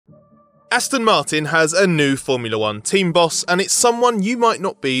Aston Martin has a new Formula 1 team boss, and it's someone you might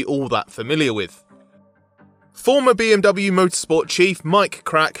not be all that familiar with. Former BMW Motorsport chief Mike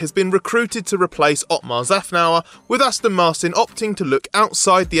Krack has been recruited to replace Otmar Szafnauer, with Aston Martin opting to look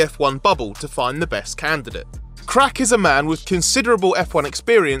outside the F1 bubble to find the best candidate. Krack is a man with considerable F1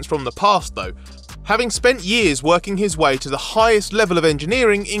 experience from the past though, having spent years working his way to the highest level of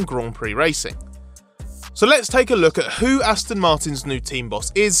engineering in Grand Prix racing. So let's take a look at who Aston Martin's new team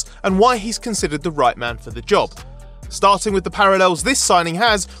boss is and why he's considered the right man for the job, starting with the parallels this signing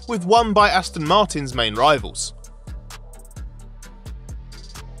has with one by Aston Martin's main rivals.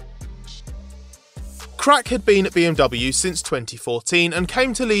 Krack had been at BMW since 2014 and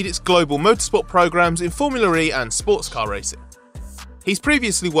came to lead its global motorsport programs in Formula E and sports car racing. He's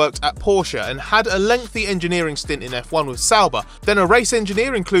previously worked at Porsche and had a lengthy engineering stint in F1 with Sauber, then a race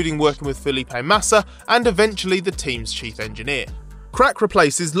engineer including working with Felipe Massa and eventually the team's chief engineer. Krack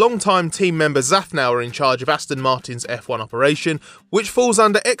replaces longtime team member Szafnauer in charge of Aston Martin's F1 operation, which falls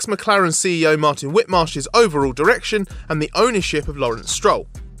under ex-McLaren CEO Martin Whitmarsh's overall direction and the ownership of Lawrence Stroll.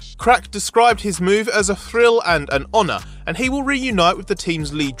 Krack described his move as a thrill and an honour, and he will reunite with the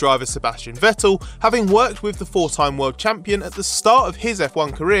team's lead driver Sebastian Vettel, having worked with the four-time world champion at the start of his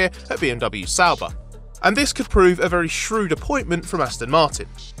F1 career at BMW Sauber. And this could prove a very shrewd appointment from Aston Martin.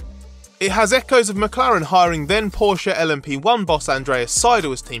 It has echoes of McLaren hiring then Porsche LMP1 boss Andreas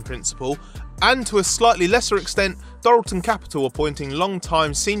Seidel as team principal, and to a slightly lesser extent, Dorilton Capital appointing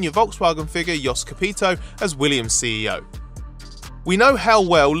long-time senior Volkswagen figure Jos Capito as Williams CEO. We know how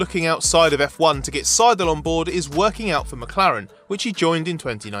well looking outside of F1 to get Seidel on board is working out for McLaren, which he joined in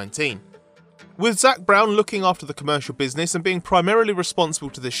 2019. With Zak Brown looking after the commercial business and being primarily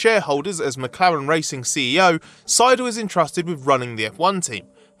responsible to the shareholders as McLaren Racing CEO, Seidel is entrusted with running the F1 team.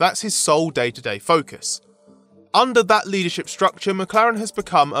 That's his sole day-to-day focus. Under that leadership structure, McLaren has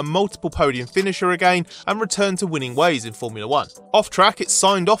become a multiple podium finisher again and returned to winning ways in Formula 1. Off track, it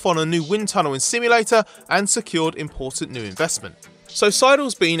signed off on a new wind tunnel and simulator and secured important new investment. So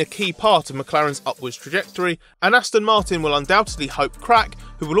Seidel's been a key part of McLaren's upwards trajectory, and Aston Martin will undoubtedly hope Krack,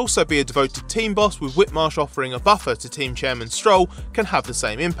 who will also be a devoted team boss with Whitmarsh offering a buffer to team chairman Stroll, can have the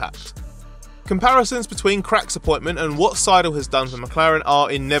same impact. Comparisons between Krack's appointment and what Seidel has done for McLaren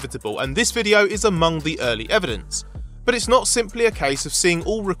are inevitable, and this video is among the early evidence. But it's not simply a case of seeing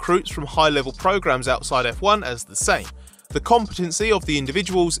all recruits from high-level programs outside F1 as the same. The competency of the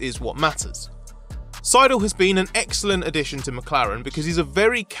individuals is what matters. Seidel has been an excellent addition to McLaren because he's a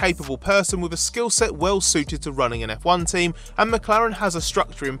very capable person with a skill set well suited to running an F1 team, and McLaren has a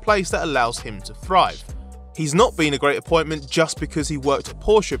structure in place that allows him to thrive. He's not been a great appointment just because he worked at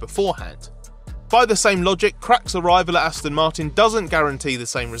Porsche beforehand. By the same logic, Krack's arrival at Aston Martin doesn't guarantee the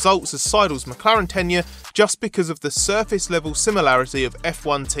same results as Seidel's McLaren tenure just because of the surface level similarity of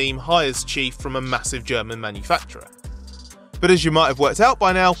F1 team hires chief from a massive German manufacturer. But as you might have worked out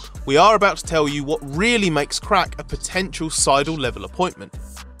by now, we are about to tell you what really makes Krack a potential Seidel level appointment.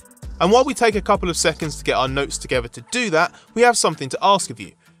 And while we take a couple of seconds to get our notes together to do that, we have something to ask of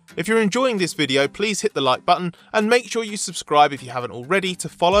you. If you're enjoying this video, please hit the like button and make sure you subscribe if you haven't already to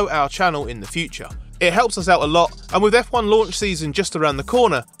follow our channel in the future. It helps us out a lot, and with F1 launch season just around the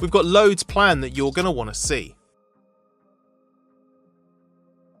corner, we've got loads planned that you're going to want to see.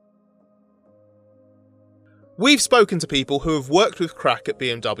 We've spoken to people who have worked with Krack at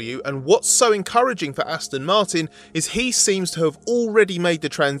BMW, and what's so encouraging for Aston Martin is he seems to have already made the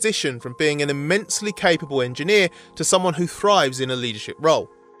transition from being an immensely capable engineer to someone who thrives in a leadership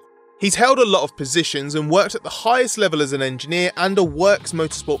role. He's held a lot of positions and worked at the highest level as an engineer and a works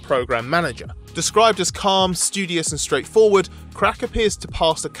motorsport program manager. Described as calm, studious and straightforward, Krack appears to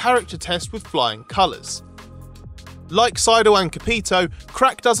pass a character test with flying colours. Like Seidel and Capito,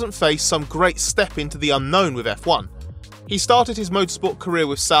 Krack doesn't face some great step into the unknown with F1. He started his motorsport career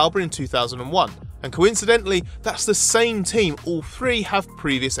with Sauber in 2001, and coincidentally, that's the same team all three have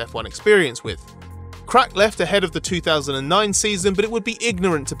previous F1 experience with. Krack left ahead of the 2009 season, but it would be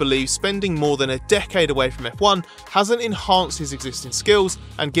ignorant to believe spending more than a decade away from F1 hasn't enhanced his existing skills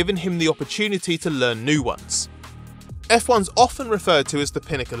and given him the opportunity to learn new ones. F1's often referred to as the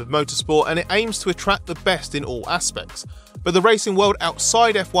pinnacle of motorsport, and it aims to attract the best in all aspects, but the racing world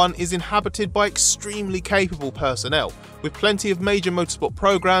outside F1 is inhabited by extremely capable personnel, with plenty of major motorsport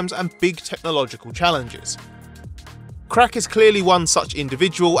programs and big technological challenges. Krack is clearly one such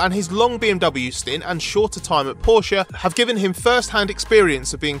individual, and his long BMW stint and shorter time at Porsche have given him first-hand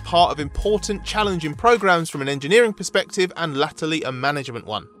experience of being part of important, challenging programs from an engineering perspective and latterly a management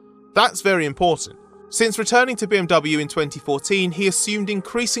one. That's very important. Since returning to BMW in 2014, he assumed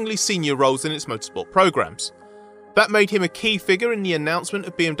increasingly senior roles in its motorsport programs. That made him a key figure in the announcement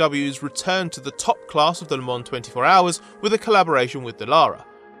of BMW's return to the top class of the Le Mans 24 Hours with a collaboration with Dallara.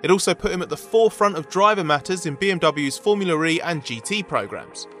 It also put him at the forefront of driver matters in BMW's Formula E and GT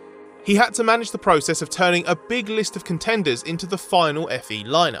programs. He had to manage the process of turning a big list of contenders into the final FE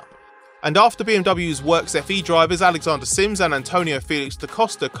lineup. And after BMW's Works FE drivers Alexander Sims and Antonio Felix da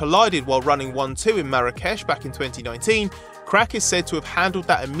Costa collided while running 1-2 in Marrakesh back in 2019, Krack is said to have handled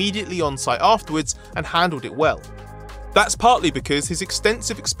that immediately on site afterwards and handled it well. That's partly because his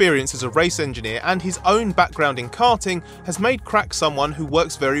extensive experience as a race engineer and his own background in karting has made Krack someone who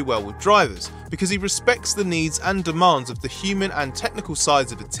works very well with drivers, because he respects the needs and demands of the human and technical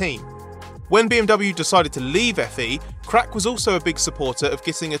sides of a team. When BMW decided to leave FE, Krack was also a big supporter of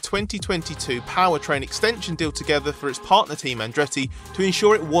getting a 2022 powertrain extension deal together for its partner team Andretti to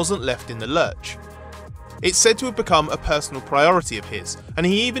ensure it wasn't left in the lurch. It's said to have become a personal priority of his, and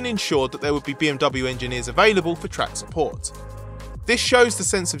he even ensured that there would be BMW engineers available for track support. This shows the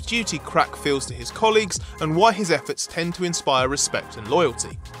sense of duty Krack feels to his colleagues and why his efforts tend to inspire respect and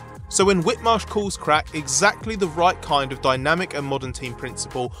loyalty. So when Whitmarsh calls Krack exactly the right kind of dynamic and modern team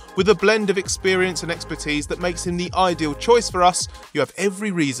principal, with a blend of experience and expertise that makes him the ideal choice for us, you have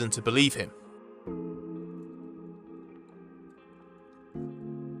every reason to believe him.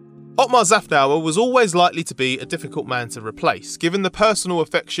 Otmar Szafnauer was always likely to be a difficult man to replace, given the personal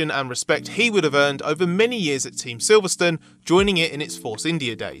affection and respect he would have earned over many years at Team Silverstone, joining it in its Force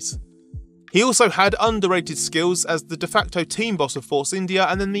India days. He also had underrated skills as the de facto team boss of Force India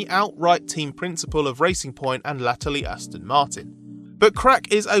and then the outright team principal of Racing Point and latterly Aston Martin. But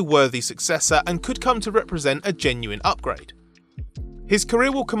Krack is a worthy successor and could come to represent a genuine upgrade. His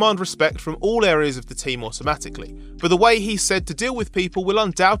career will command respect from all areas of the team automatically, but the way he's said to deal with people will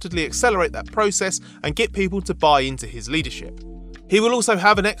undoubtedly accelerate that process and get people to buy into his leadership. He will also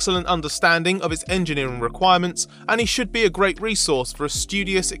have an excellent understanding of its engineering requirements, and he should be a great resource for a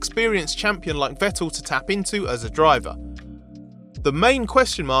studious, experienced champion like Vettel to tap into as a driver. The main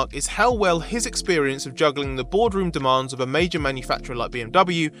question mark is how well his experience of juggling the boardroom demands of a major manufacturer like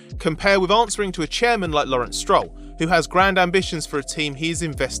BMW compare with answering to a chairman like Lawrence Stroll, who has grand ambitions for a team he is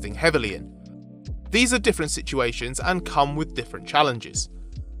investing heavily in. These are different situations and come with different challenges.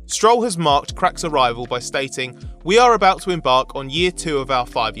 Stroll has marked Krack's arrival by stating, "We are about to embark on year 2 of our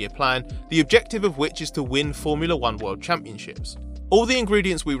 5-year plan, the objective of which is to win Formula 1 World Championships. All the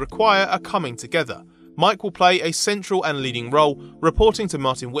ingredients we require are coming together. Mike will play a central and leading role, reporting to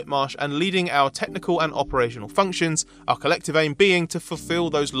Martin Whitmarsh and leading our technical and operational functions, our collective aim being to fulfill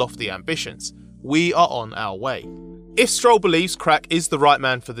those lofty ambitions. We are on our way." If Stroll believes Krack is the right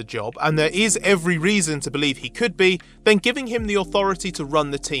man for the job, and there is every reason to believe he could be, then giving him the authority to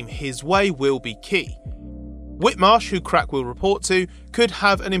run the team his way will be key. Whitmarsh, who Krack will report to, could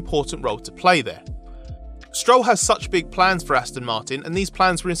have an important role to play there. Stroll has such big plans for Aston Martin, and these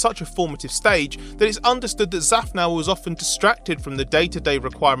plans were in such a formative stage that it's understood that Szafnauer was often distracted from the day-to-day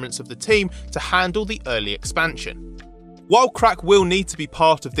requirements of the team to handle the early expansion. While Krack will need to be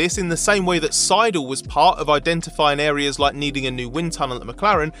part of this in the same way that Seidel was part of identifying areas like needing a new wind tunnel at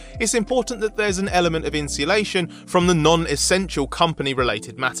McLaren, it's important that there's an element of insulation from the non-essential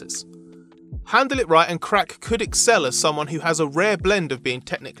company-related matters. Handle it right and Krack could excel as someone who has a rare blend of being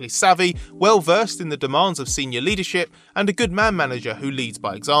technically savvy, well versed in the demands of senior leadership, and a good man manager who leads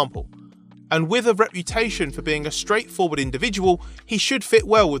by example. And with a reputation for being a straightforward individual, he should fit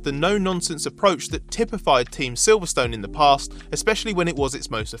well with the no-nonsense approach that typified Team Silverstone in the past, especially when it was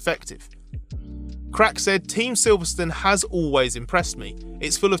its most effective. Krack said, "Team Silverstone has always impressed me.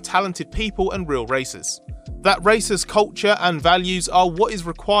 It's full of talented people and real racers. That racers' culture and values are what is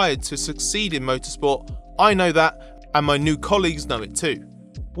required to succeed in motorsport. I know that, and my new colleagues know it too.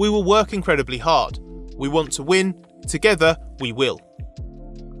 We will work incredibly hard. We want to win. Together, we will."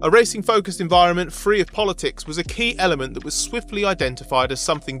 A racing-focused environment free of politics was a key element that was swiftly identified as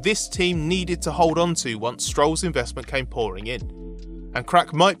something this team needed to hold on to once Stroll's investment came pouring in. And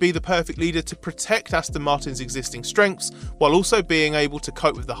Krack might be the perfect leader to protect Aston Martin's existing strengths while also being able to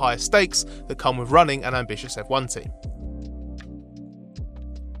cope with the higher stakes that come with running an ambitious F1 team.